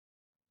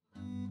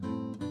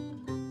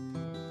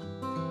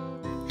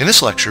In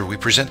this lecture, we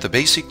present the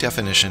basic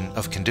definition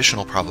of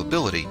conditional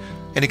probability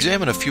and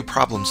examine a few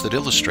problems that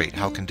illustrate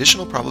how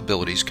conditional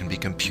probabilities can be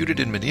computed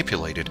and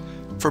manipulated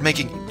for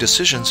making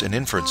decisions and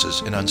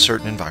inferences in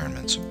uncertain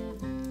environments.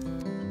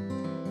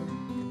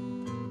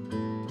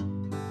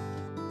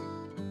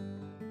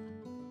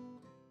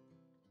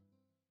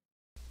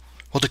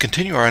 Well, to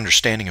continue our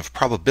understanding of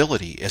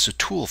probability as a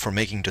tool for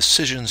making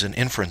decisions and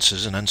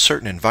inferences in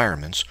uncertain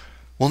environments,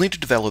 we'll need to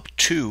develop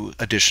two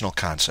additional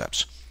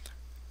concepts.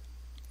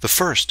 The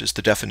first is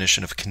the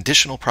definition of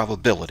conditional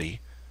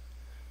probability,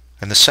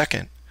 and the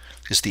second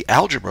is the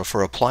algebra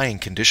for applying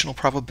conditional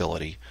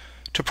probability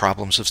to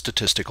problems of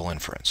statistical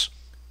inference.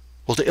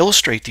 Well, to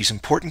illustrate these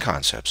important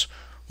concepts,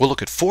 we'll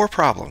look at four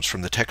problems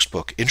from the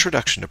textbook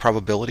Introduction to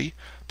Probability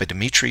by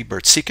Dmitry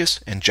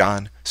Bertsikis and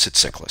John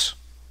Tsitsiklis.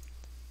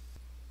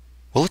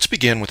 Well, let's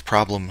begin with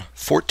problem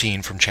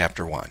 14 from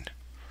Chapter 1.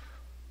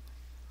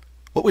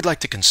 What we'd like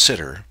to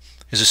consider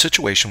is a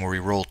situation where we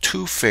roll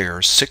two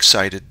fair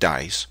six-sided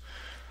dice,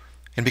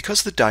 and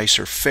because the dice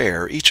are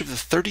fair, each of the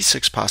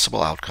 36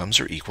 possible outcomes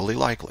are equally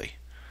likely.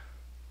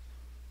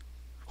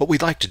 What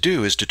we'd like to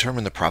do is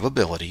determine the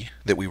probability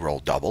that we roll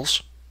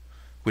doubles.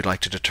 We'd like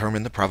to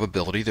determine the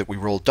probability that we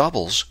roll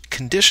doubles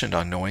conditioned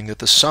on knowing that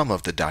the sum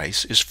of the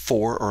dice is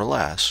 4 or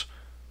less.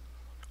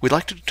 We'd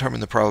like to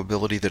determine the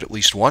probability that at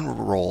least one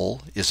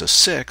roll is a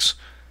 6,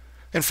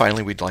 and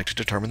finally we'd like to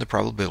determine the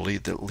probability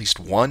that at least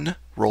one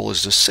roll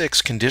is a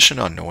 6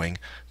 conditioned on knowing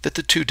that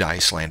the two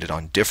dice landed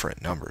on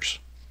different numbers.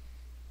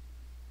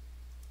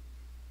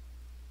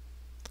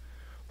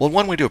 Well,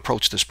 one way to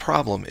approach this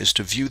problem is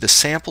to view the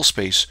sample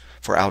space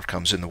for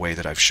outcomes in the way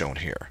that I've shown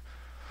here.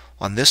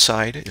 On this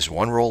side is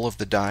one roll of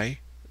the die,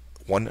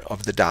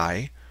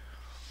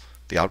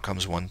 the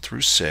outcomes 1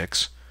 through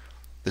 6.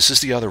 This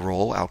is the other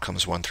roll,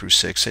 outcomes 1 through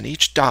 6, and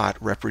each dot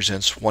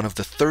represents one of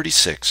the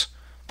 36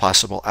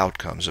 possible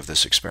outcomes of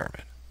this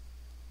experiment.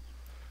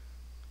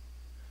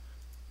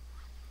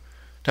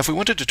 Now, if we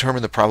want to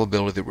determine the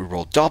probability that we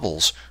roll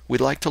doubles, we'd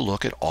like to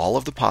look at all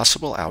of the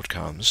possible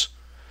outcomes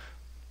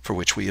for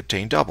which we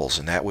obtain doubles,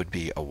 and that would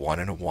be a 1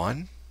 and a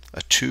 1,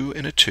 a 2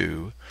 and a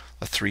 2,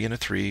 a 3 and a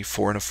 3,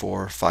 4 and a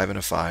 4, 5 and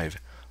a 5,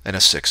 and a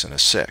 6 and a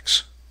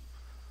 6.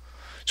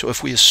 So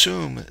if we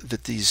assume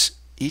that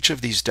each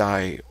of these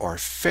die are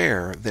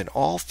fair, then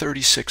all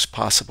 36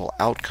 possible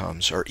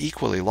outcomes are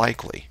equally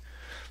likely.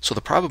 So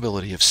the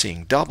probability of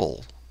seeing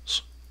doubles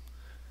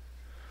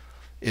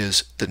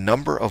is the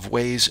number of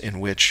ways in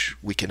which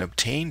we can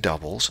obtain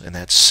doubles, and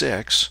that's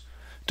 6,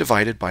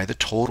 divided by the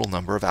total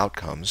number of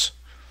outcomes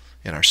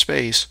in our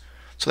space.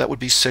 So that would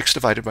be 6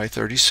 divided by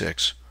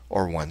 36,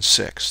 or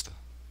 1/6.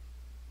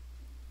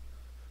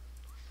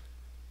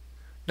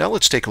 Now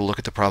let's take a look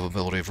at the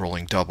probability of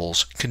rolling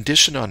doubles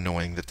conditioned on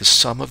knowing that the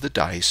sum of the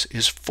dice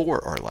is 4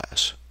 or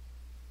less.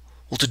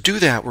 Well, to do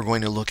that, we're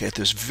going to look at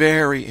this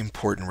very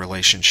important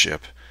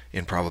relationship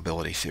in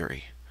probability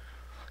theory.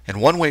 And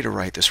one way to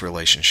write this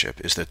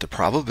relationship is that the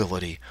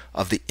probability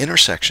of the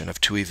intersection of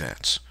two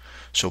events,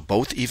 so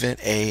both event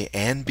A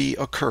and B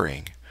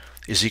occurring,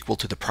 is equal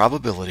to the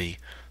probability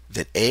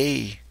that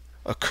A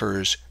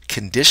occurs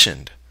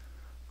conditioned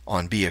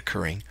on B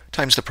occurring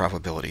times the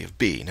probability of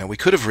B. Now we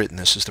could have written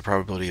this as the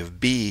probability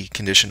of B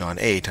conditioned on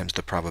A times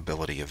the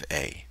probability of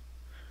A.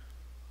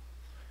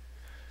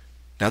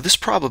 Now this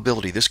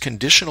probability, this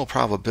conditional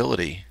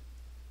probability,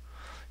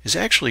 is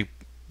actually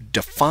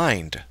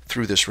defined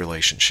through this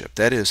relationship.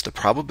 That is, the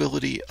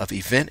probability of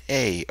event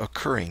A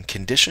occurring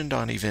conditioned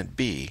on event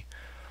B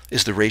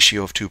is the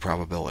ratio of two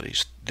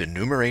probabilities. The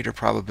numerator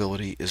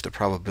probability is the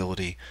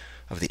probability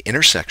of the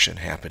intersection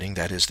happening,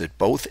 that is, that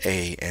both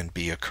A and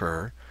B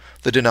occur.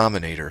 The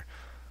denominator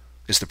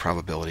is the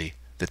probability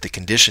that the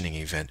conditioning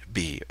event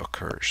B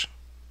occurs.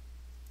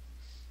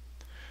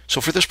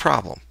 So for this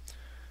problem,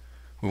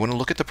 we want to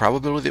look at the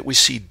probability that we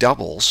see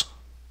doubles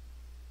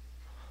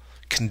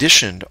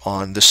conditioned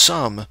on the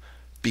sum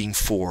being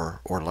 4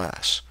 or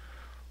less.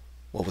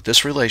 Well, with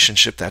this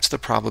relationship, that's the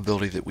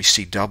probability that we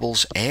see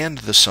doubles and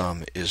the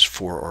sum is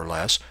 4 or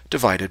less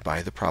divided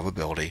by the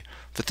probability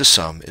that the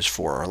sum is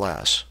 4 or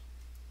less.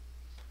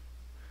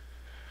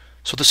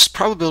 So the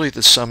probability that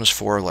the sum is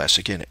 4 or less,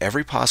 again,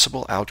 every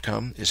possible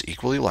outcome is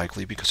equally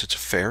likely because it's a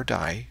fair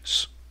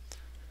dice.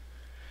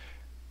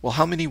 Well,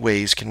 how many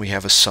ways can we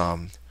have a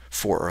sum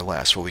 4 or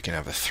less? Well, we can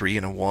have a 3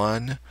 and a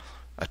 1,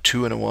 a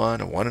 2 and a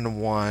 1, a 1 and a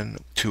 1,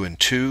 2 and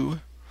 2,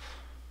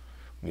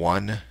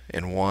 1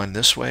 and 1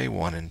 this way,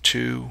 1 and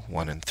 2,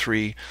 1 and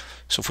 3.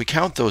 So if we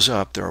count those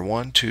up, there are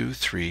 1, 2,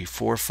 3,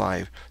 4,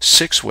 5,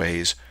 6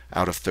 ways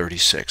out of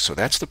 36. So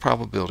that's the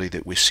probability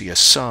that we see a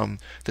sum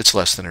that's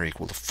less than or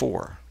equal to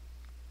 4.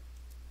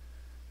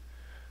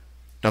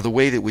 Now the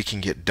way that we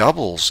can get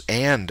doubles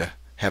and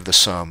have the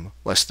sum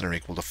less than or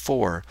equal to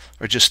 4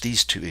 are just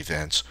these two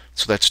events,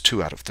 so that's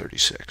 2 out of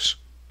 36.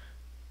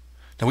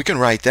 Now we can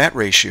write that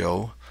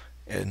ratio,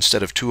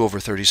 instead of 2 over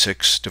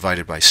 36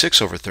 divided by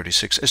 6 over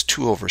 36, as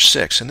 2 over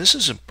 6. And this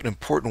is an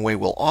important way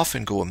we'll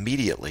often go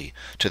immediately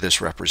to this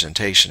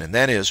representation, and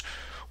that is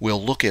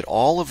we'll look at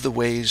all of the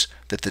ways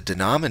that the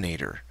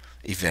denominator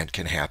event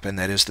can happen,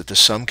 that is that the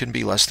sum can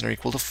be less than or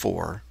equal to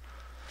 4.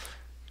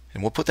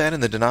 And we'll put that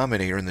in the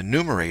denominator, in the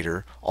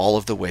numerator, all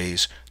of the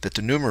ways that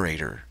the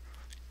numerator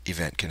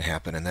event can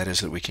happen, and that is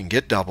that we can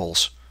get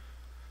doubles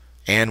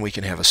and we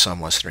can have a sum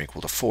less than or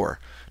equal to 4.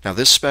 Now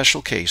this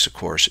special case, of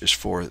course, is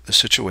for the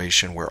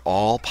situation where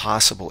all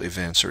possible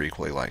events are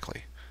equally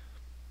likely.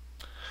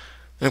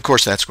 And of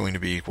course that's going to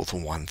be equal to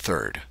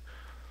 1/3.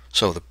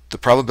 So the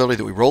probability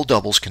that we roll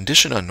doubles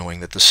conditioned on knowing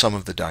that the sum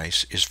of the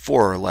dice is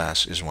 4 or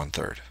less is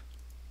 1/3.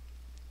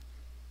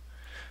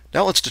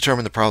 Now let's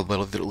determine the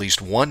probability that at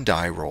least one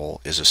die roll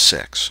is a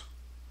 6.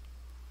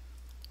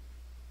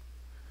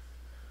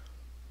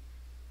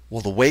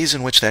 Well, the ways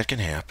in which that can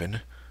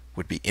happen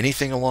would be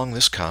anything along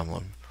this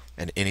column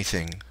and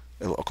anything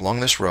along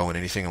this row and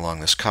anything along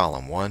this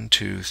column. 1,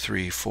 2,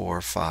 3,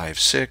 4, 5,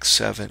 6,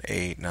 7,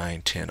 8,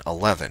 9, 10,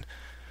 11.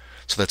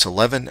 So that's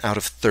 11 out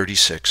of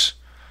 36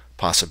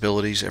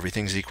 possibilities.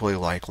 Everything's equally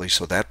likely,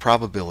 so that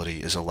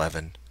probability is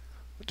 11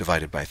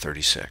 divided by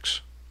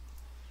 36.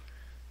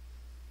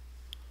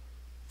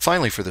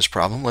 Finally, for this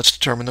problem, let's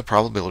determine the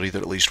probability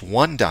that at least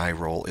one die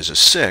roll is a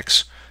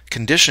 6,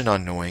 conditioned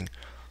on knowing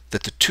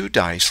that the two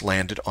dice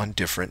landed on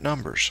different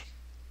numbers.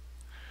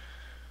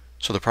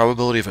 So the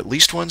probability of at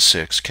least one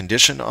 6,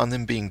 conditioned on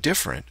them being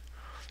different,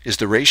 is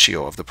the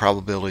ratio of the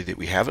probability that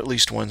we have at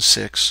least one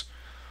 6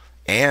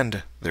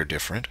 and they're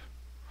different,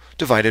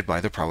 divided by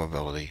the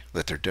probability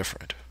that they're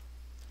different.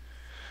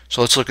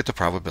 So let's look at the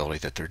probability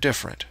that they're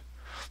different.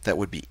 That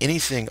would be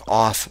anything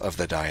off of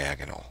the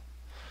diagonal.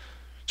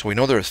 So we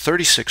know there are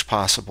 36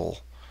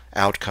 possible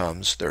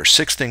outcomes. There are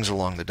 6 things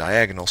along the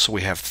diagonal, so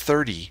we have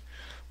 30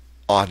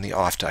 on the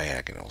off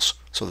diagonals.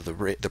 So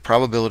the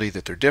probability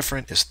that they're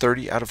different is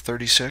 30 out of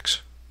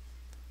 36.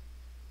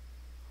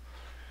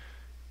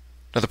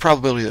 Now the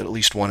probability that at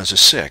least one is a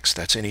 6,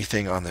 that's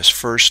anything on this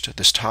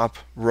top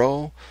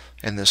row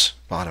and this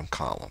bottom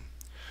column.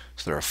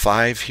 So there are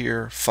 5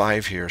 here,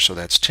 5 here, so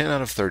that's 10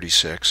 out of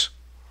 36.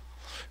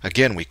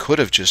 Again, we could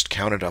have just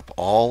counted up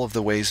all of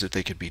the ways that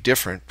they could be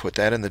different, put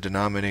that in the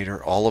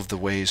denominator, all of the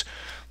ways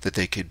that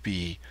they could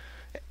be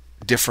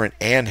different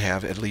and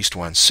have at least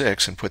one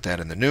 6, and put that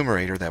in the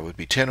numerator. That would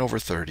be 10 over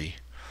 30,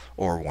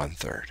 or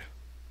 1/3.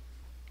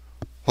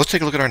 Let's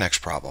take a look at our next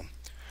problem.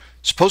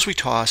 Suppose we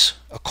toss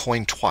a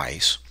coin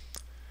twice,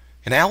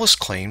 and Alice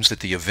claims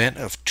that the event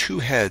of 2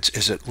 heads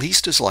is at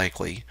least as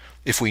likely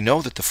if we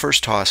know that the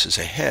first toss is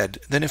a head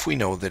than if we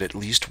know that at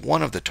least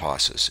one of the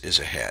tosses is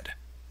a head.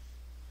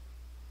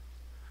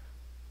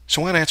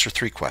 So I'm going to answer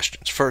 3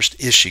 questions. First,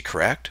 is she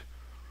correct?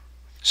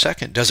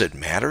 Second, does it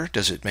matter?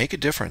 Does it make a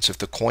difference if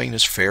the coin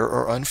is fair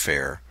or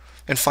unfair?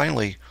 And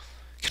finally,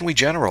 can we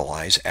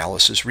generalize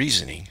Alice's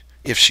reasoning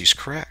if she's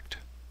correct?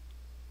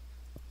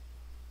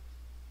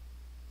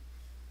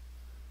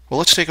 Well,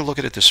 let's take a look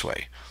at it this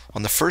way.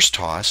 On the first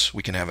toss,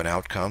 we can have an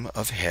outcome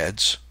of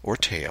heads or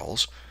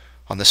tails.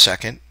 On the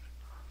second,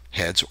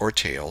 heads or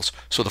tails.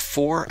 So the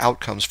 4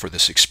 outcomes for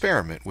this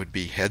experiment would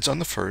be heads on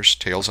the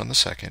first, tails on the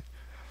second,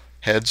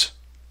 heads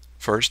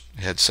first,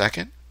 heads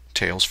second,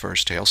 tails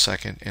first, tails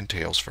second, and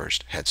tails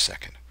first, heads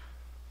second.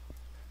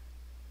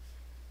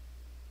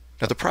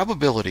 Now the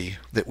probability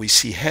that we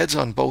see heads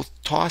on both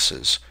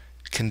tosses,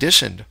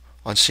 conditioned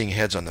on seeing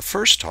heads on the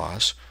first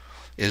toss,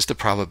 is the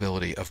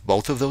probability of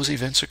both of those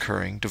events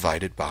occurring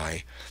divided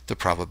by the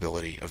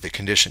probability of the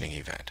conditioning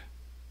event.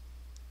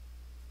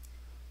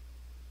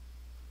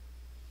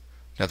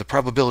 Now the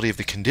probability of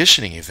the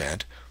conditioning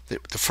event,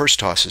 the first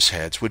toss is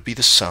heads, would be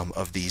the sum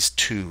of these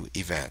 2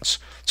 events.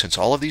 Since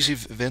all of these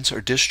events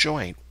are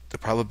disjoint, the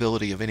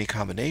probability of any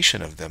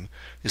combination of them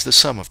is the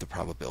sum of the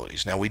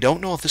probabilities. Now we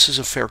don't know if this is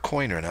a fair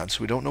coin or not,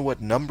 so we don't know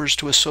what numbers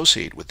to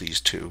associate with these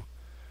 2,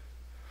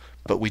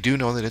 but we do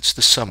know that it's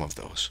the sum of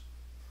those.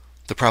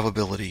 The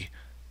probability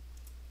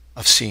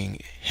of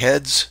seeing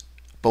heads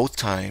both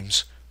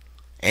times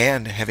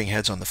and having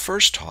heads on the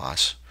first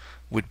toss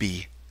would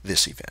be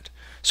this event.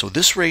 So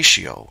this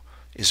ratio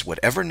is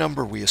whatever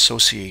number we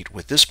associate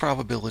with this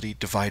probability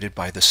divided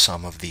by the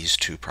sum of these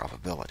 2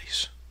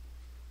 probabilities.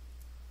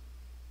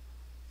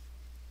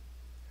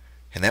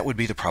 And that would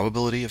be the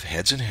probability of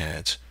heads and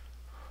heads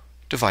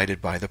divided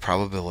by the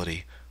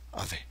probability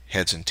of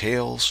heads and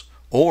tails,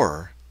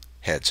 or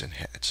heads and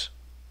heads.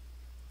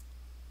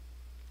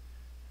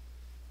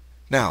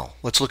 Now,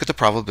 let's look at the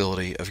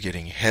probability of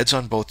getting heads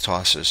on both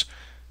tosses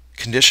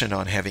conditioned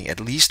on having at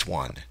least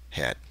one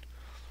head.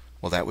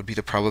 Well, that would be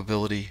the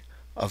probability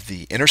of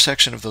the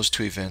intersection of those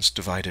 2 events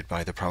divided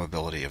by the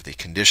probability of the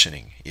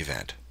conditioning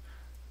event.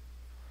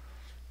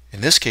 In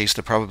this case,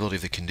 the probability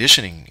of the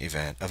conditioning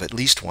event of at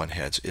least one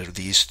heads are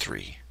these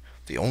 3.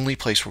 The only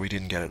place where we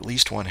didn't get at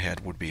least one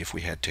head would be if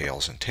we had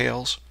tails and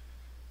tails.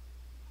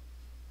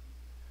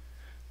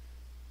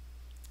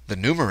 The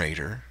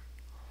numerator,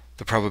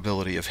 the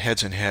probability of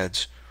heads and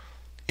heads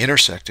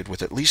intersected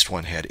with at least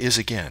one head, is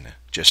again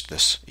just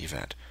this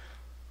event.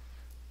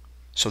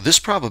 So this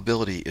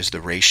probability is the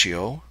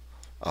ratio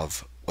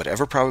of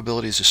whatever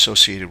probability is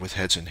associated with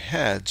heads and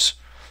heads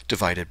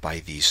divided by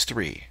these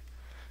 3.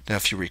 Now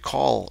if you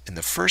recall, in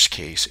the first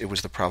case, it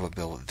was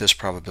this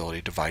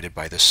probability divided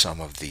by the sum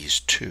of these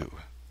two.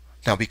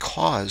 Now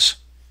because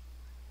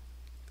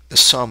the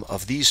sum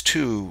of these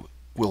two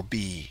will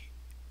be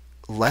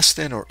less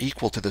than or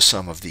equal to the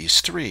sum of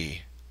these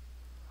three,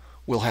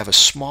 we'll have a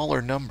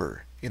smaller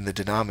number in the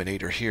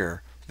denominator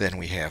here than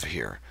we have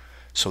here.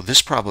 So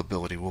this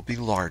probability will be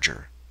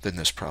larger than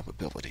this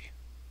probability.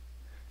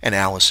 And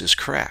Alice is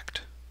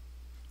correct.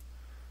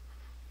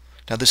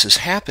 Now this is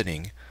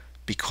happening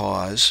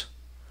because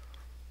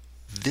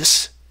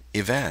this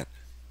event,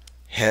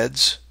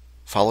 heads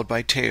followed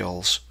by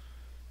tails,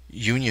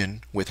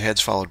 union with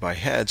heads followed by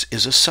heads,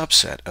 is a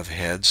subset of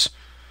heads,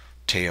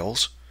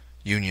 tails,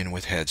 union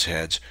with heads,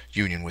 heads,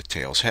 union with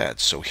tails,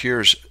 heads. So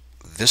here's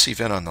this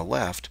event on the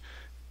left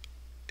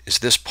is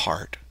this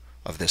part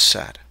of this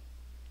set.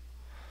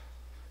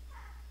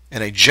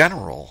 And a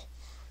general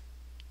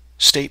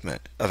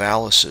statement of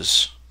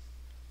Alice's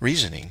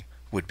reasoning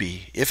would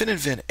be, if an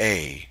event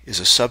A is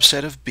a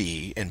subset of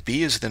B, and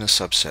B is then a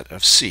subset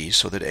of C,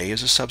 so that A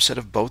is a subset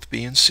of both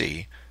B and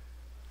C,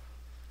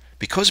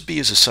 because B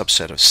is a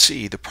subset of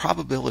C, the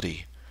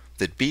probability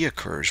that B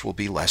occurs will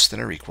be less than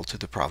or equal to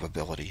the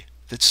probability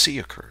that C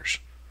occurs.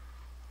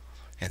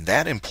 And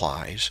that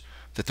implies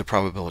that the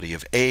probability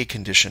of A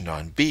conditioned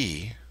on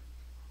B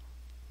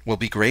will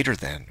be greater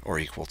than or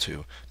equal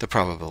to the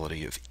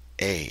probability of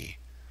A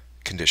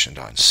conditioned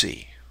on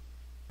C.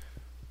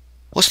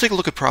 Let's take a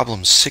look at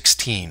problem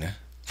 16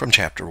 from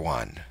chapter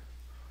 1.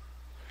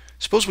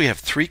 Suppose we have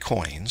 3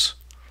 coins.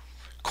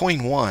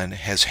 Coin 1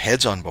 has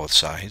heads on both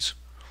sides,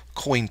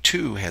 coin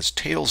 2 has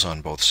tails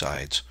on both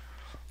sides,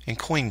 and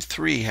coin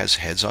 3 has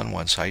heads on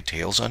one side,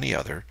 tails on the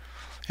other,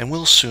 and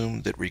we'll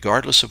assume that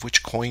regardless of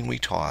which coin we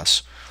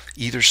toss,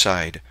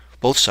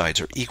 both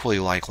sides are equally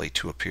likely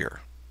to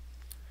appear.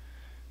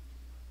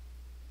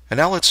 And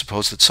now let's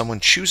suppose that someone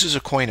chooses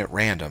a coin at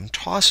random,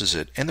 tosses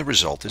it, and the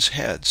result is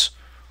heads.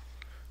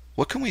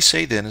 What can we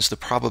say then is the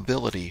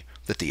probability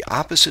that the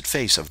opposite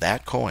face of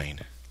that coin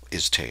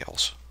is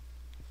tails?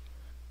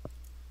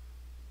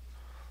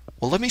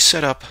 Well, let me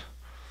set up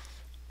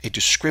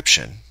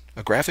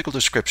a graphical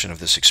description of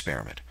this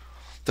experiment.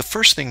 The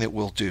first thing that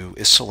we'll do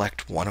is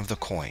select one of the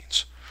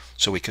coins.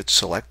 So we could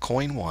select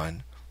coin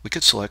 1, we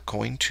could select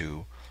coin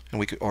 2, and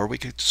we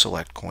could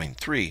select coin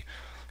 3.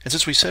 And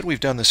since we said we've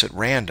done this at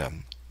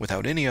random,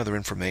 without any other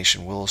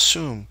information, we'll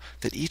assume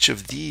that each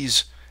of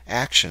these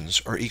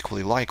actions are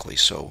equally likely.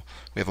 So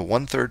we have a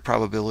 1/3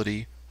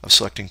 probability of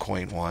selecting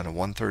coin 1, a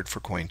 1/3 for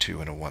coin 2,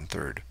 and a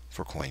 1/3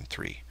 for coin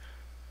 3.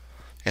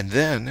 And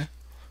then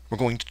we're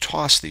going to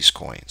toss these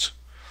coins.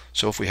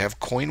 So if we have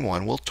coin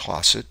 1, we'll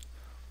toss it,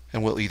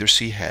 and we'll either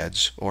see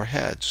heads or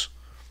heads.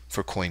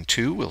 For coin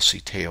 2, we'll see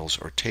tails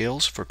or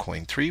tails. For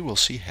coin 3, we'll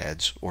see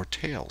heads or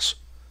tails.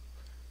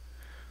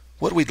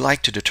 What we'd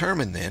like to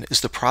determine then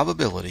is the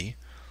probability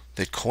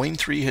that coin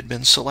 3 had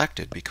been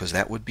selected, because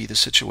that would be the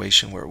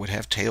situation where it would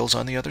have tails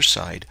on the other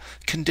side,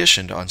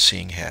 conditioned on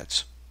seeing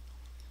heads.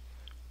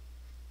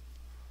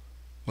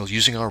 Well,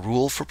 using our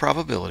rule for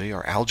probability,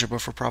 our algebra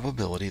for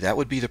probability, that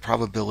would be the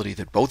probability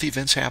that both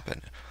events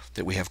happen,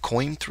 that we have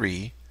coin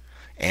 3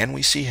 and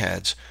we see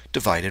heads,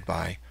 divided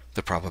by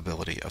the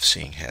probability of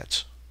seeing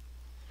heads.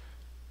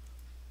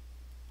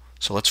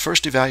 So let's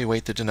first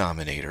evaluate the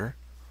denominator.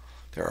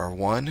 There are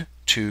 1,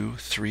 2,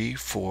 3,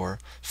 4,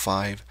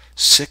 5,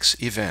 6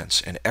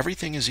 events, and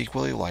everything is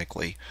equally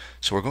likely.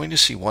 So we're going to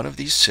see one of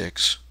these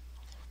 6.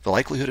 The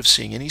likelihood of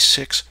seeing any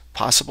 6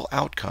 possible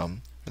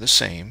outcome are the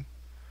same.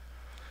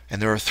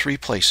 And there are 3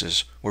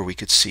 places where we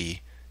could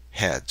see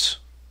heads.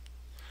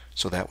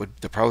 So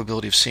the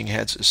probability of seeing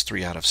heads is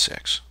 3 out of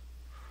 6.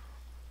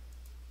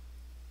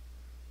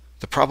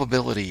 The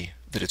probability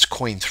that it's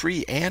coin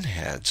 3 and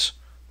heads,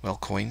 well,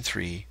 coin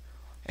 3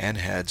 and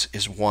heads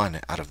is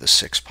 1 out of the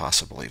 6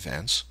 possible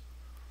events.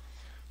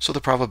 So the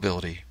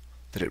probability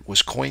that it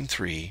was coin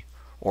 3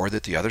 or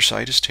that the other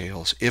side is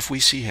tails, if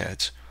we see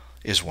heads,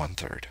 is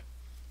 1/3.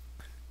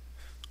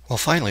 Well,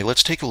 finally,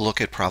 let's take a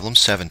look at problem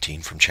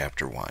 17 from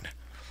chapter 1.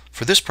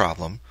 For this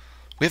problem,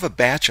 we have a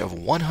batch of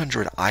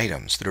 100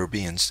 items that are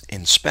being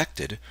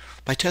inspected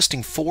by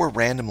testing 4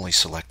 randomly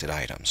selected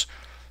items.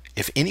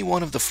 If any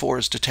one of the 4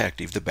 is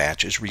detective, the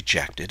batch is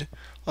rejected,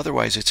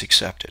 otherwise it's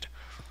accepted.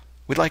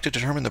 We'd like to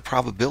determine the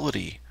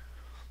probability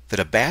that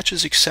a batch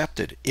is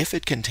accepted if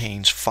it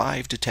contains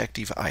 5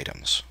 detective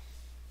items.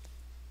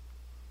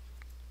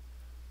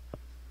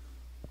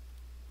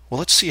 Well,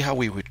 let's see how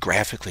we would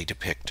graphically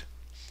depict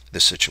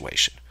this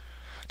situation.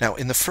 Now,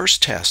 in the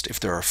first test, if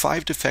there are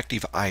 5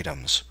 defective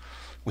items,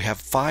 we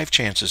have 5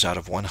 chances out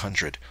of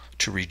 100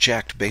 to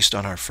reject based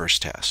on our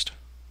first test.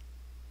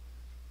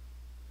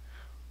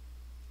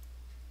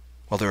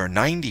 Well, there are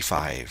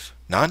 95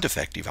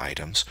 non-defective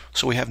items,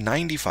 so we have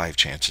 95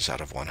 chances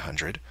out of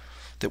 100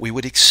 that we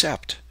would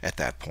accept at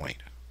that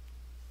point.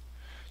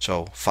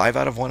 So 5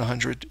 out of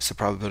 100 is the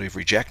probability of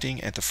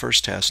rejecting at the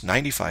first test.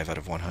 95 out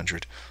of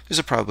 100 is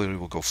the probability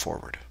we'll go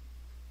forward.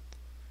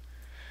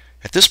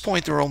 At this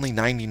point, there are only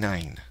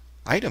 99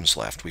 items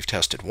left. We've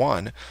tested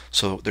 1,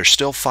 so there's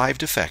still 5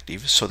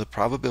 defective, so the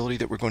probability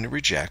that we're going to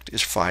reject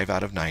is 5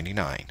 out of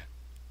 99.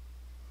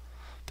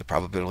 The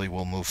probability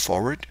we'll move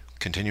forward,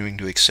 continuing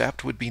to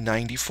accept, would be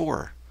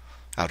 94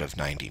 out of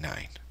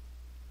 99.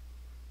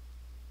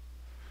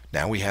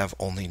 Now we have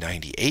only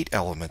 98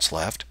 elements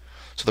left,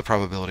 so the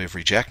probability of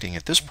rejecting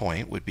at this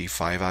point would be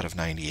 5 out of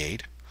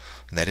 98,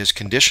 and that is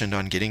conditioned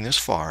on getting this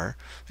far,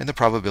 and the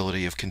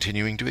probability of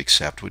continuing to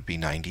accept would be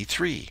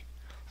 93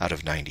 out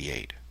of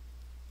 98.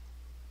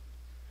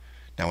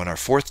 Now in our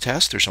fourth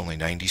test, there's only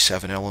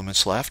 97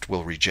 elements left.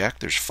 We'll reject.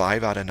 There's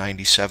 5 out of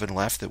 97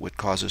 left that would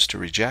cause us to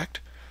reject,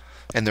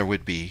 and there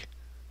would be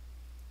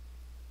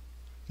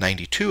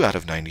 92 out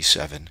of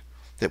 97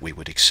 that we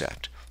would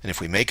accept. And if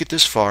we make it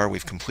this far,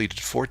 we've completed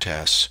 4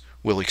 tests,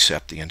 we'll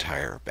accept the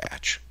entire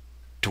batch.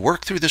 To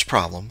work through this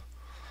problem,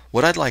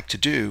 what I'd like to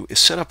do is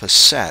set up a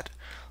set.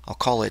 I'll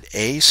call it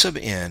A sub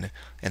n,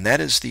 and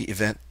that is the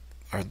event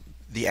or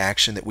the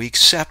action that we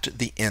accept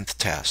the nth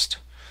test.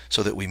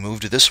 So that we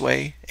moved this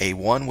way,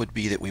 A1 would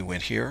be that we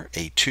went here,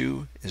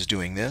 A2 is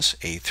doing this,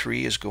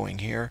 A3 is going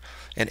here,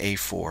 and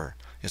A4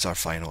 is our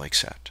final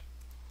accept.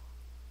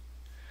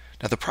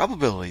 Now the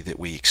probability that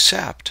we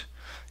accept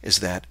is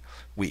that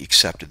we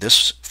accept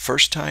this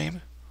first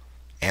time,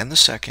 and the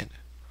second,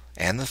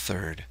 and the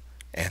third,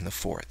 and the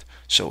fourth.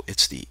 So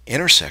it's the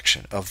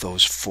intersection of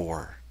those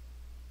 4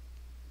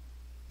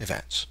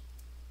 events.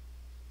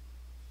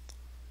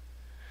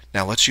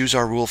 Now let's use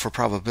our rule for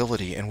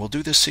probability, and we'll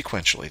do this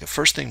sequentially. The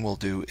first thing we'll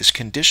do is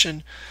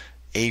condition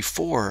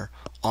A4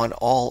 on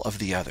all of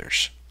the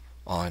others,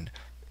 on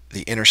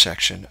the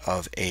intersection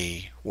of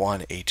A1,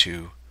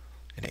 A2,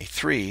 and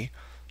A3, and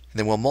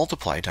then we'll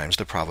multiply times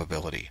the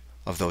probability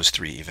of those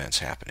 3 events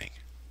happening.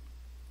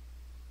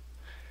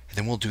 And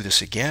then we'll do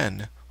this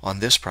again on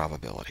this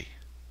probability.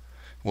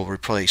 We'll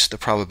replace the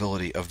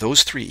probability of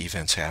those 3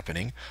 events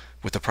happening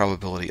with the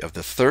probability of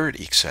the third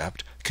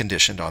accept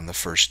conditioned on the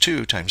first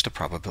 2 times the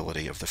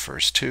probability of the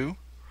first 2.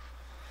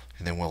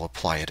 And then we'll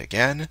apply it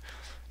again.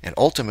 And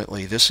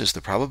ultimately, this is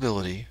the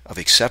probability of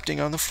accepting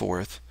on the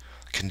fourth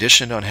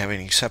conditioned on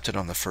having accepted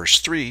on the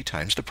first 3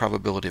 times the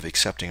probability of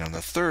accepting on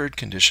the third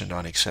conditioned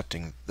on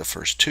accepting the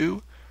first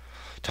 2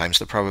 times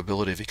the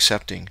probability of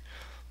accepting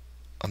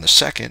on the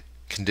second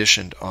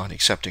conditioned on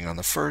accepting on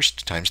the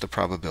first times the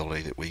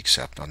probability that we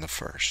accept on the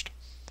first.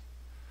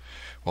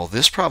 Well,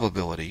 this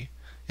probability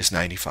is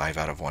 95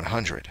 out of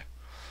 100.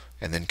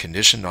 And then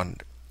conditioned on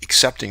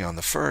accepting on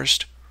the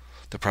first,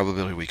 the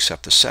probability we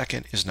accept the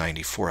second is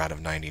 94 out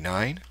of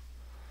 99.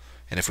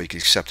 And if we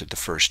accepted the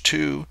first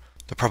 2,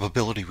 the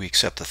probability we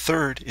accept the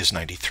third is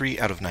 93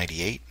 out of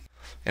 98.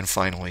 And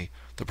finally,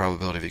 the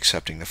probability of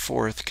accepting the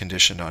fourth,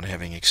 conditioned on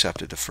having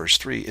accepted the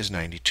first 3, is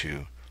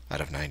 92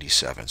 out of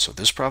 97. So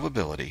this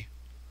probability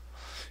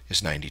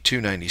is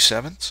 92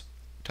 97ths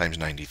times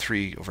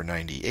 93 over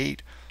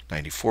 98,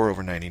 94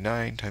 over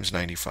 99 times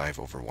 95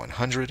 over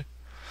 100,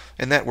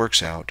 and that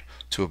works out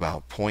to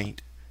about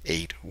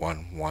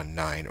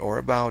 0.8119, or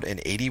about an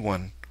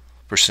 81%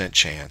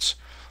 chance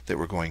that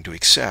we're going to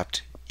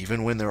accept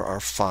even when there are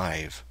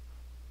 5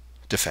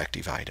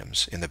 defective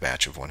items in the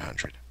batch of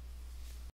 100.